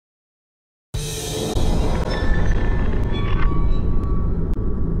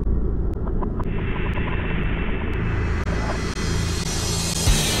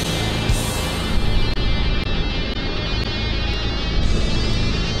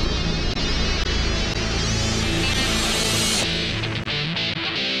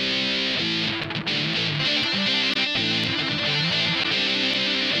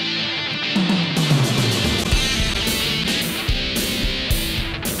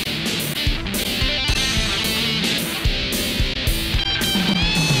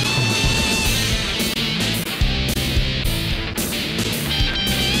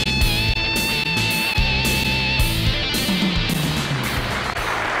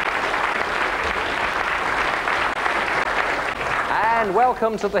and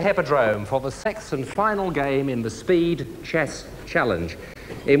welcome to the Hippodrome for the sixth and final game in the Speed Chess Challenge,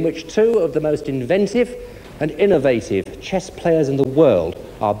 in which two of the most inventive and innovative chess players in the world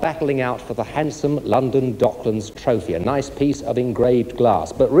are battling out for the handsome London Docklands trophy, a nice piece of engraved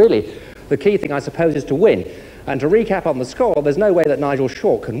glass. But really, the key thing, I suppose, is to win. And to recap on the score, there's no way that Nigel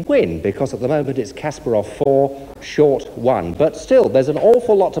Short can win, because at the moment it's Kasparov 4, Short 1. But still, there's an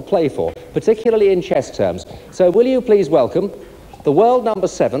awful lot to play for, particularly in chess terms. So will you please welcome the world number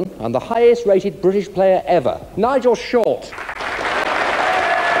 7 and the highest rated British player ever, Nigel Short.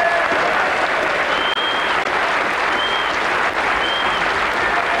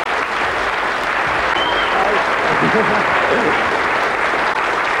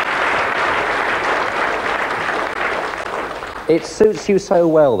 It suits you so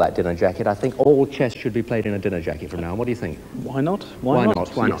well, that dinner jacket. I think all chess should be played in a dinner jacket from now on. What do you think? Why not? Why not?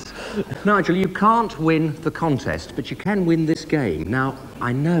 Why not? Nigel, you can't win the contest, but you can win this game. Now,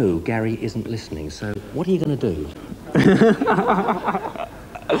 I know Gary isn't listening, so what are you going to do?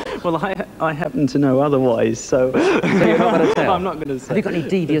 Well, I happen to know otherwise, so... So you're not going to tell? I'm not going to say. Have you got any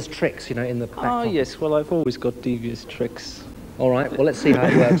devious tricks, you know, in the back pocket? Yes, well, I've always got devious tricks. All right, well, let's see how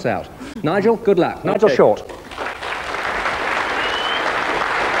it works out. Nigel, good luck. Nigel Short.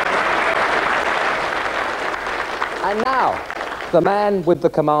 And now, the man with the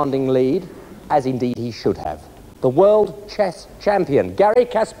commanding lead, as indeed he should have, the world chess champion, Garry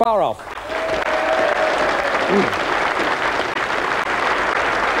Kasparov.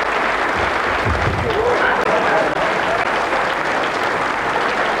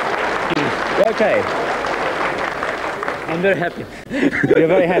 Okay. I'm very happy. You're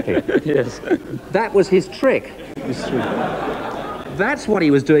very happy? Yes. That was his trick. It's true. That's what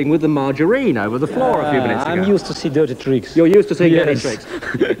he was doing with the margarine over the floor a few minutes ago. I'm used to see dirty tricks. You're used to seeing dirty Yes. tricks.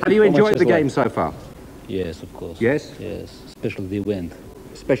 Have you enjoyed the game so far? Yes, of course. Yes? Yes, especially the wind.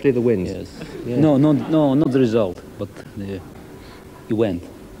 Especially the wins? Yes. Yeah. No, not the result, but the event.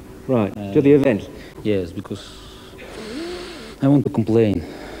 Right, to the event? Yes, because I want to complain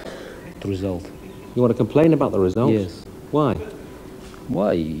the result. You want to complain about the result? Yes. Why?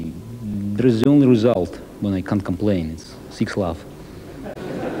 Why? There is the only result when I can't complain. It's 6-love.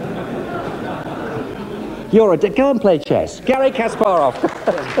 You're a... Go and play chess. Garry Kasparov.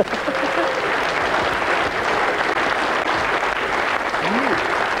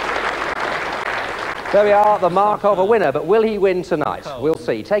 There we are, the mark of a winner, but will he win tonight? We'll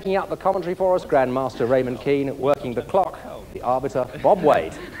see. Taking up the commentary for us, Grandmaster Ray Keene, working the clock, the arbiter, Bob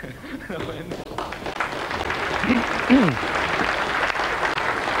Wade. Give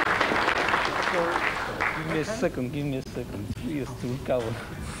me a second, please, to recover.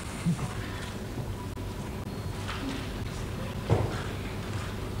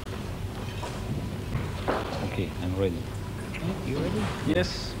 Okay, I'm ready. You ready?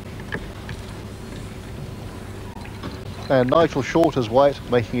 Yes. And Nigel Short as white,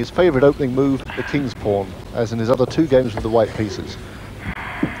 making his favourite opening move, the king's pawn, as in his other two games with the white pieces.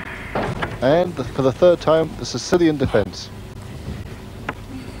 And for the third time, the Sicilian defence.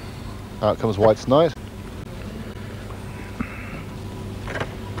 Out comes white's knight.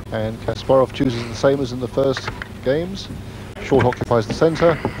 And Kasparov chooses the same as in the first games. Short occupies the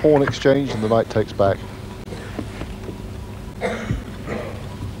centre, pawn exchange, and the knight takes back.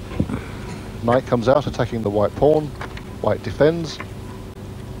 Knight comes out attacking the white pawn. White defends.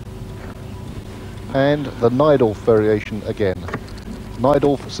 And the Najdorf variation again.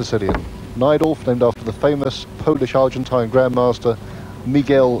 Najdorf Sicilian. Najdorf named after the famous Polish-Argentine Grandmaster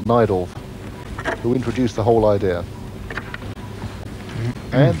Miguel Najdorf, who introduced the whole idea.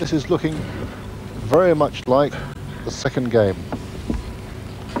 And this is looking very much like the second game.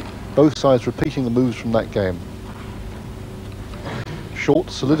 Both sides repeating the moves from that game.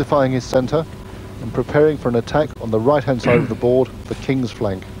 Short solidifying his centre and preparing for an attack on the right-hand side of the board, the king's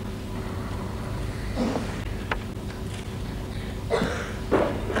flank.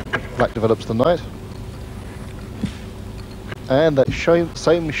 Black develops the knight. And that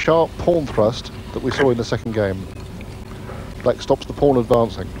same sharp pawn thrust that we saw in the second game. Black stops the pawn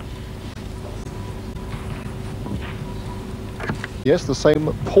advancing. Yes, the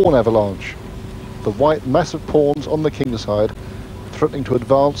same pawn avalanche. The white massive pawns on the king's side, threatening to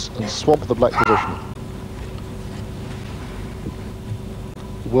advance and swamp the black position.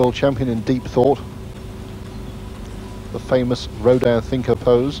 World champion in deep thought. The famous Rodin thinker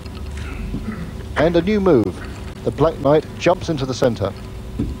pose. And a new move. The black knight jumps into the centre.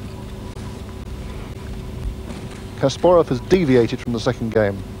 Kasparov has deviated from the second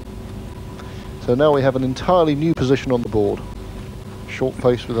game. So now we have an entirely new position on the board. Short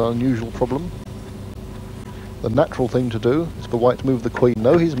faced with an unusual problem. The natural thing to do is for white to move the queen.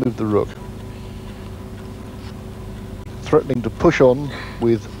 No, he's moved the rook. Threatening to push on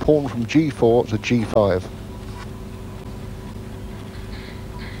with pawn from g4 to g5.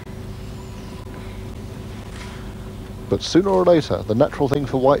 But sooner or later, the natural thing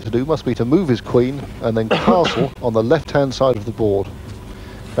for white to do must be to move his queen and then castle on the left-hand side of the board.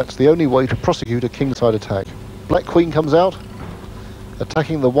 That's the only way to prosecute a kingside attack. Black queen comes out,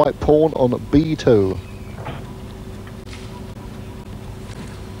 attacking the white pawn on b2.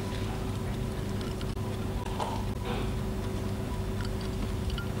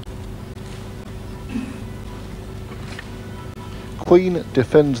 Queen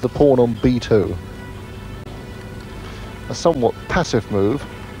defends the pawn on b2. A somewhat passive move,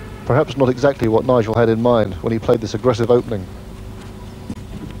 perhaps not exactly what Nigel had in mind when he played this aggressive opening.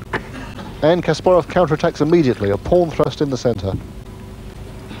 And Kasparov counterattacks immediately, a pawn thrust in the centre.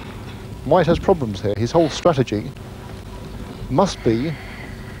 White has problems here. His whole strategy must be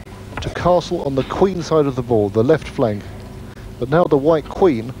to castle on the queen side of the board, the left flank. But now the white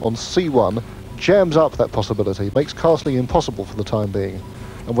queen on c1 jams up that possibility, makes castling impossible for the time being.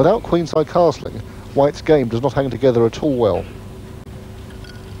 And without queenside castling, white's game does not hang together at all well.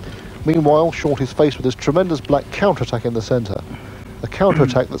 Meanwhile, Short is faced with this tremendous black counterattack in the centre. A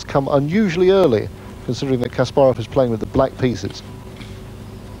counterattack that's come unusually early, considering that Kasparov is playing with the black pieces.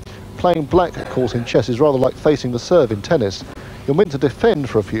 Playing black, of course, in chess is rather like facing the serve in tennis. You're meant to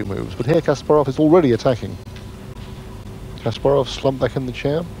defend for a few moves, but here Kasparov is already attacking. Kasparov slumped back in the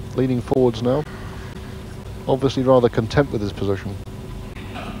chair, leaning forwards now, obviously rather content with his position.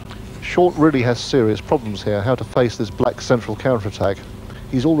 Short really has serious problems here, how to face this black central counterattack.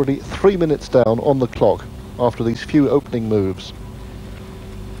 He's already 3 minutes down on the clock after these few opening moves.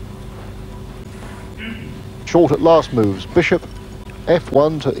 Short at last moves, bishop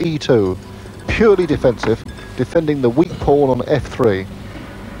f1 to e2, purely defensive, defending the weak pawn on f3.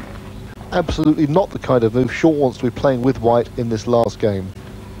 Absolutely not the kind of move Short wants to be playing with white in this last game.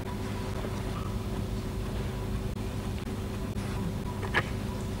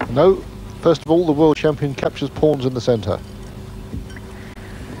 No, first of all the world champion captures pawns in the centre.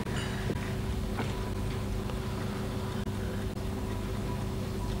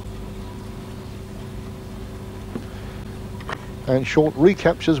 And Short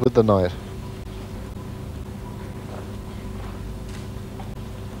recaptures with the knight.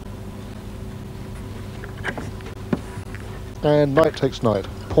 And knight takes knight,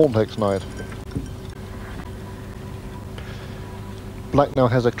 pawn takes knight. Black now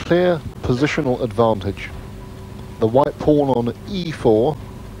has a clear positional advantage. The white pawn on e4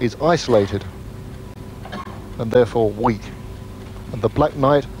 is isolated and therefore weak, and the black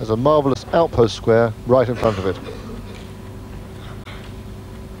knight has a marvellous outpost square right in front of it.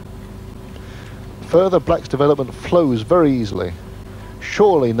 Further, black's development flows very easily.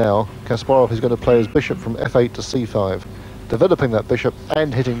 Surely now Kasparov is going to play his bishop from f8 to c5, developing that bishop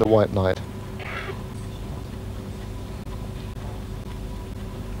and hitting the white knight.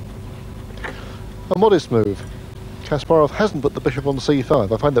 A modest move. Kasparov hasn't put the bishop on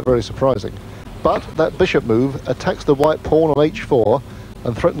c5. I find that very surprising. But that bishop move attacks the white pawn on h4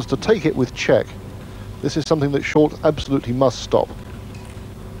 and threatens to take it with check. This is something that Short absolutely must stop.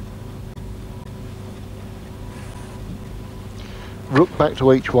 Rook back to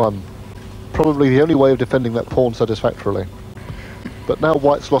h1. Probably the only way of defending that pawn satisfactorily. But now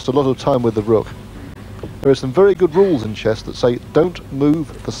white's lost a lot of time with the rook. There are some very good rules in chess that say don't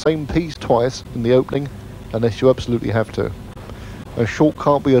move the same piece twice in the opening unless you absolutely have to. And Short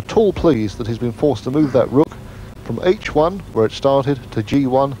can't be at all pleased that he's been forced to move that rook from h1, where it started, to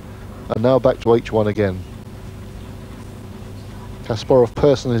g1, and now back to h1 again. Kasparov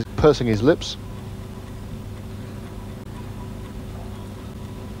pursing his lips.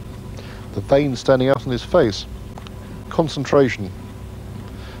 The veins standing out on his face. Concentration.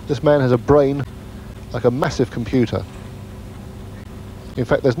 This man has a brain like a massive computer. In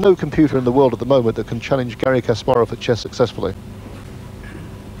fact, there's no computer in the world at the moment that can challenge Garry Kasparov at chess successfully.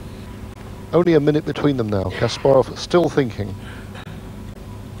 Only a minute between them now. Kasparov still thinking.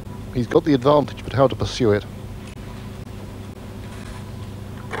 He's got the advantage, but how to pursue it.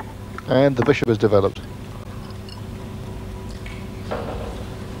 And the bishop is developed.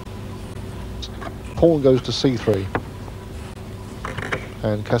 Pawn goes to c3.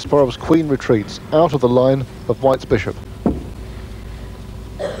 And Kasparov's queen retreats out of the line of white's bishop.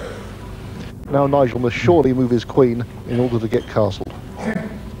 Now Nigel must surely move his queen in order to get castled.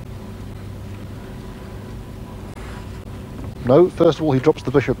 No, first of all he drops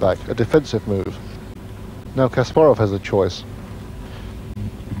the bishop back, a defensive move. Now Kasparov has a choice.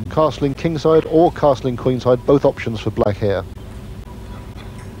 castling kingside or castling queenside, both options for black here.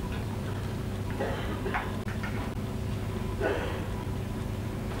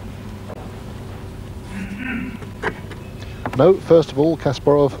 No, first of all,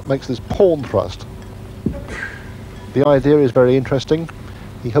 Kasparov makes this pawn thrust. The idea is very interesting.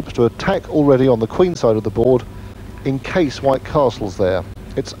 He hopes to attack already on the queen side of the board in case white castles there.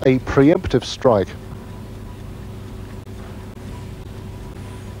 It's a preemptive strike.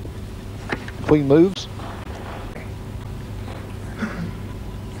 Queen moves.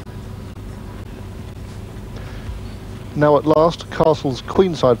 Now at last, castle's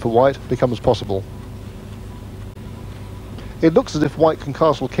queenside for white becomes possible. It looks as if white can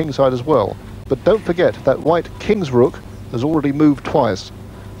castle kingside as well, but don't forget that white king's rook has already moved twice,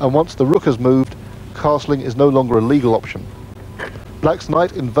 and once the rook has moved, castling is no longer a legal option. Black's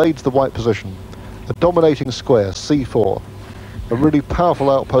knight invades the white position, a dominating square, c4, a really powerful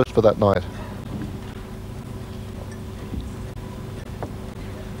outpost for that knight.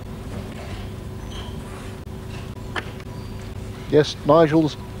 Yes,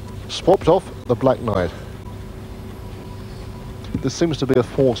 Nigel's swapped off the black knight. This seems to be a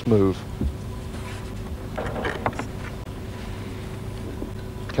forced move.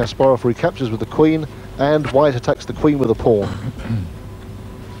 Kasparov recaptures with the queen, and white attacks the queen with a pawn.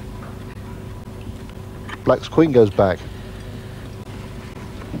 Black's queen goes back.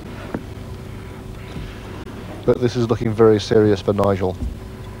 But this is looking very serious for Nigel.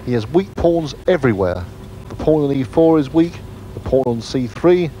 He has weak pawns everywhere. The pawn on e4 is weak, the pawn on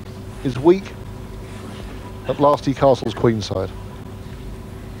c3 is weak. At last he castles queenside.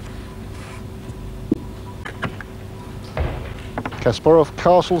 Kasparov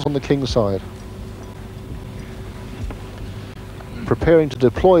castles on the king's side, preparing to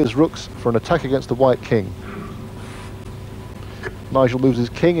deploy his rooks for an attack against the white king. Nigel moves his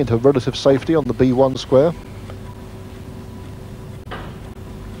king into relative safety on the b1 square.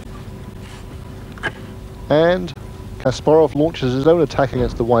 And Kasparov launches his own attack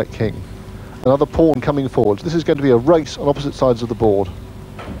against the white king. Another pawn coming forwards. This is going to be a race on opposite sides of the board.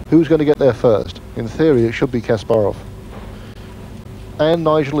 Who's going to get there first? In theory, it should be Kasparov. And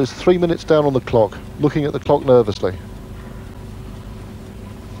Nigel is 3 minutes down on the clock, looking at the clock nervously.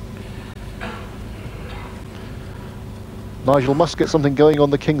 Nigel must get something going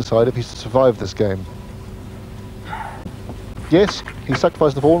on the king's side if he's to survive this game. Yes, he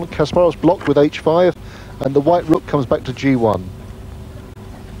sacrificed the pawn. Kasparov's blocked with h5, and the white rook comes back to g1.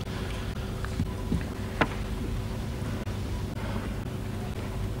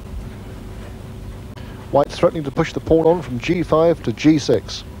 White's threatening to push the pawn on from g5 to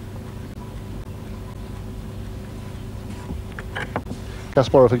g6.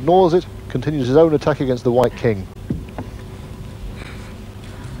 Kasparov ignores it, continues his own attack against the white king.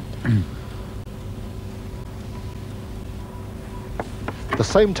 The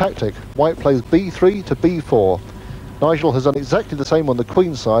same tactic. White plays b3 to b4. Nigel has done exactly the same on the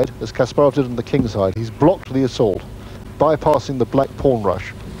queen's side as Kasparov did on the king's side. He's blocked the assault, bypassing the black pawn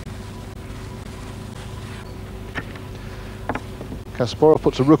rush. Kasparov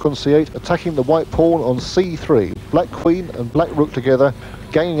puts a rook on c8, attacking the white pawn on c3. Black queen and black rook together,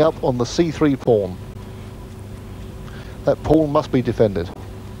 ganging up on the c3 pawn. That pawn must be defended.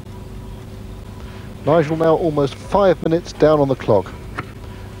 Nigel now almost 5 minutes down on the clock.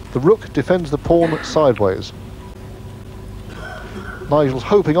 The rook defends the pawn sideways. Nigel's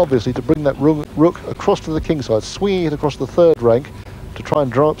hoping, obviously, to bring that rook across to the kingside, swinging it across the third rank to try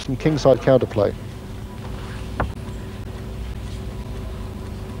and draw up some kingside counterplay.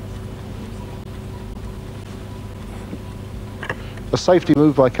 A safety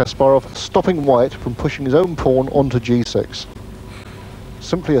move by Kasparov, stopping white from pushing his own pawn onto g6.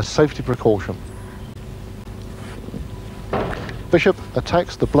 Simply a safety precaution. Bishop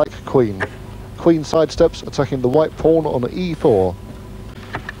attacks the black queen. Queen sidesteps, attacking the white pawn on e4.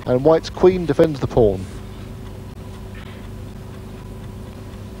 And white's queen defends the pawn.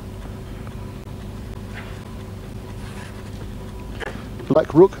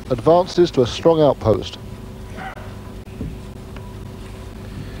 Black rook advances to a strong outpost.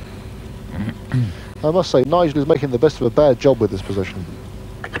 I must say, Nigel is making the best of a bad job with this position.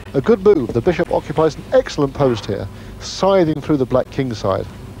 A good move. The bishop occupies an excellent post here, scything through the black king side.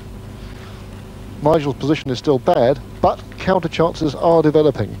 Nigel's position is still bad, but counter chances are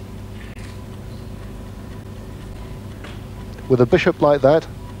developing. With a bishop like that,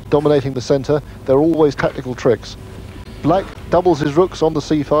 dominating the centre, there are always tactical tricks. Black doubles his rooks on the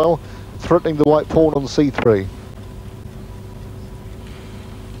c-file, threatening the white pawn on c3.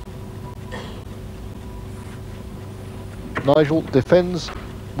 Nigel defends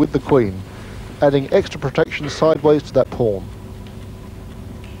with the queen, adding extra protection sideways to that pawn.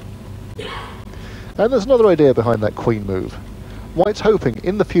 And there's another idea behind that queen move. White's hoping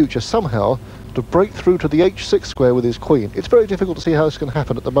in the future somehow to break through to the h6 square with his queen. It's very difficult to see how this can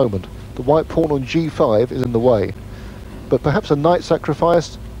happen at the moment. The white pawn on g5 is in the way. But perhaps a knight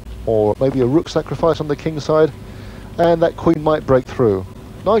sacrifice, or maybe a rook sacrifice on the king's side, and that queen might break through.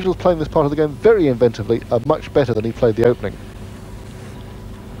 Nigel's playing this part of the game very inventively, much better than he played the opening.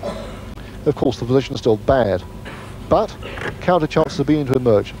 Of course, the position's still bad, but counter chances are beginning to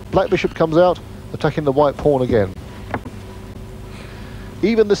emerge. Black bishop comes out, attacking the white pawn again.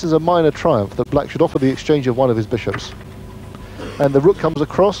 Even this is a minor triumph that black should offer the exchange of one of his bishops. And the rook comes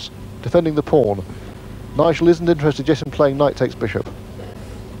across, defending the pawn. Nigel isn't interested yet in playing knight takes bishop.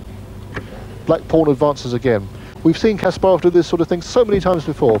 Black pawn advances again. We've seen Kasparov do this sort of thing so many times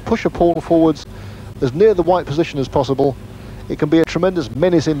before. Push a pawn forwards as near the white position as possible. It can be a tremendous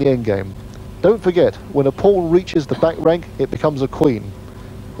menace in the endgame. Don't forget, when a pawn reaches the back rank, it becomes a queen.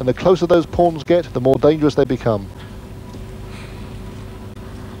 And the closer those pawns get, the more dangerous they become.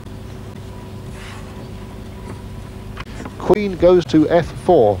 Queen goes to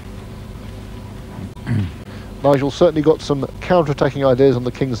f4. Nigel certainly got some counter-attacking ideas on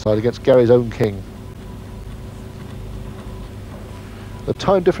the king's side against Gary's own king. The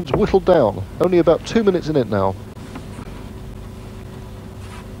time difference whittled down, only about 2 minutes in it now.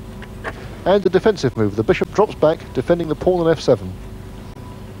 And the defensive move, the bishop drops back, defending the pawn on f7.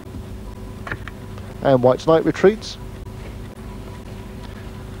 And white's knight retreats.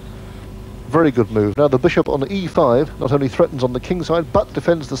 Very good move. Now the bishop on e5 not only threatens on the king's side, but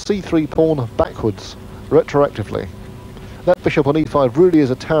defends the c3 pawn backwards, retroactively. That bishop on e5 really is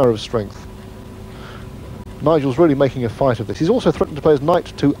a tower of strength. Nigel's really making a fight of this. He's also threatened to play his knight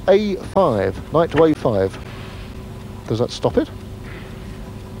to a5. Knight to a5. Does that stop it?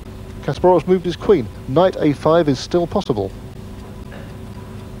 Kasparov's moved his queen. Knight a5 is still possible.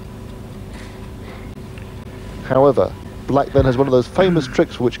 However, black then has one of those famous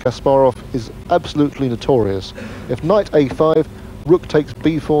tricks for which Kasparov is absolutely notorious. If knight a5, rook takes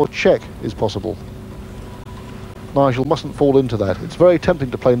b4, check is possible. Nigel mustn't fall into that. It's very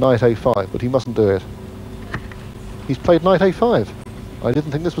tempting to play knight a5, but he mustn't do it. He's played knight a5. I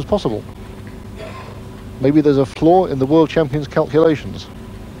didn't think this was possible. Maybe there's a flaw in the world champion's calculations.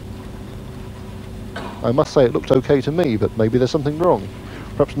 I must say it looked okay to me, but maybe there's something wrong.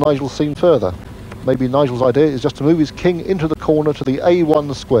 Perhaps Nigel's seen further. Maybe Nigel's idea is just to move his king into the corner to the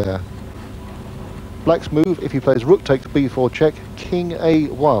a1 square. Black's move, if he plays rook takes b4 check, king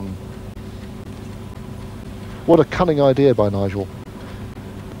a1. What a cunning idea by Nigel.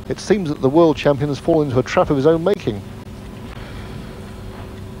 It seems that the world champion has fallen into a trap of his own making.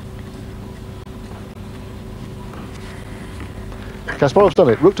 Kasparov's done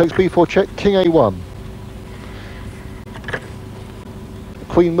it. Rook takes b4 check, king a1.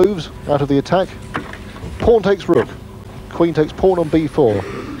 Queen moves out of the attack. Pawn takes rook. Queen takes pawn on b4.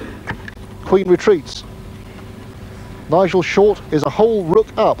 Queen retreats. Nigel short is a whole rook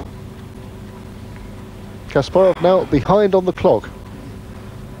up. Kasparov now behind on the clock.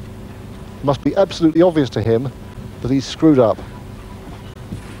 Must be absolutely obvious to him that he's screwed up.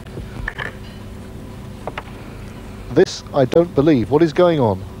 This I don't believe. What is going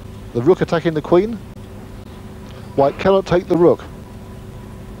on? The rook attacking the queen? White cannot take the rook.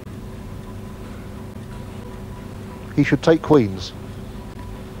 He should take queens.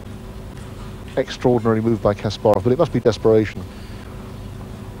 Extraordinary move by Kasparov, but it must be desperation.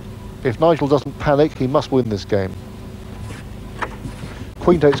 If Nigel doesn't panic, he must win this game.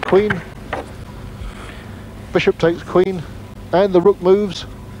 Queen takes queen. Bishop takes queen. And the rook moves.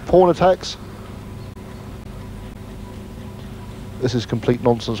 Pawn attacks. This is complete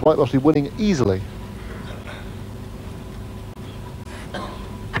nonsense. White must be winning easily.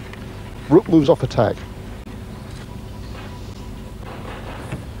 Rook moves off attack.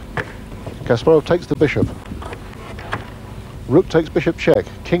 Kasparov takes the bishop. Rook takes bishop check.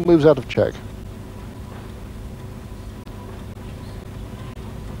 King moves out of check.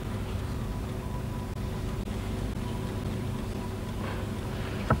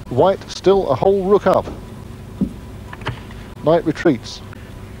 White still a whole rook up. Knight retreats.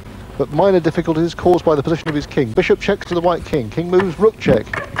 But minor difficulties caused by the position of his king. Bishop checks to the white king. King moves, rook check.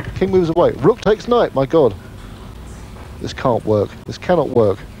 King moves away. Rook takes knight, my god. This can't work. This cannot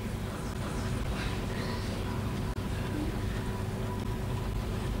work.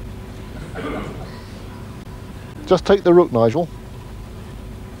 Just take the rook, Nigel.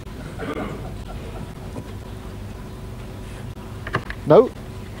 No.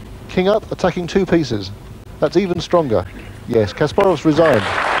 King up, attacking two pieces. That's even stronger. Yes, Kasparov's resigned.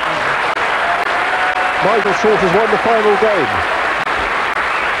 Nigel Short has won the final game.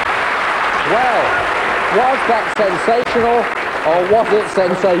 Well, was that sensational, or was it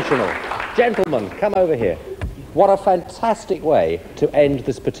sensational? Gentlemen, come over here. What a fantastic way to end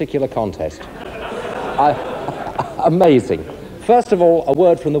this particular contest. Amazing. First of all, a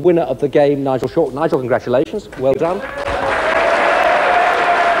word from the winner of the game, Nigel Short. Nigel, congratulations. Well done.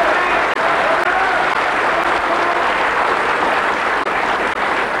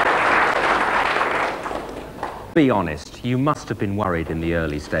 Be honest, you must have been worried in the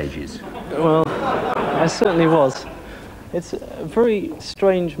early stages. Well, I certainly was. It's a very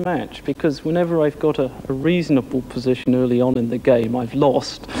strange match because whenever I've got a reasonable position early on in the game, I've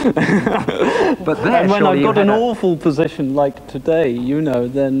lost. But there, and when I've got an awful position like today, you know,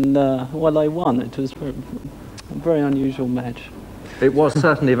 then, well, I won. It was a very unusual match. It was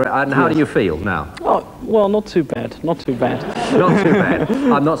certainly very... And how do you feel now? Oh, well, not too bad, not too bad. Not too bad.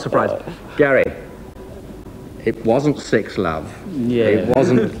 I'm not surprised. Gary, it wasn't 6-love. Yeah. It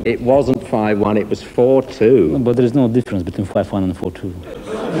wasn't 5-1, it was 4-2. But there is no difference between 5-1 and 4-2.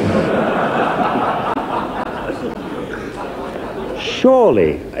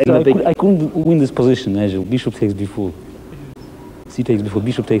 Surely... I couldn't win this position, Nigel. Bishop takes b4. C takes b4,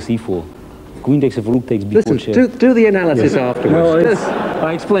 bishop takes e4. Queen takes f4, rook takes b4. Listen, check. do the analysis afterwards. No,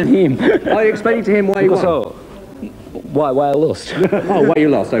 I explain him. Are you explaining to him why you won? So, why I lost. Oh, why you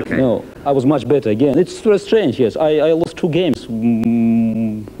lost, okay. No, I was much better again. It's very strange, yes. I lost 2 games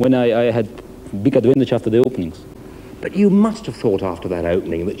when I had big advantage after the openings. But you must have thought after that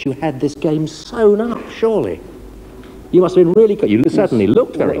opening that you had this game sewn up, surely. You must have been really... You certainly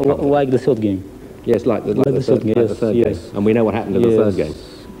looked very confident. Like the third game. Yes, like the third game. And we know what happened in the third game.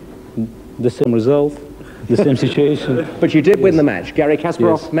 The same result, the same situation. But you did win the match. Garry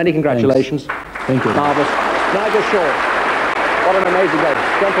Kasparov, many congratulations. Thanks. Thank you. Marvellous. Nigel Short, what an amazing game.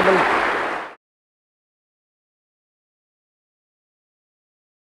 Gentlemen,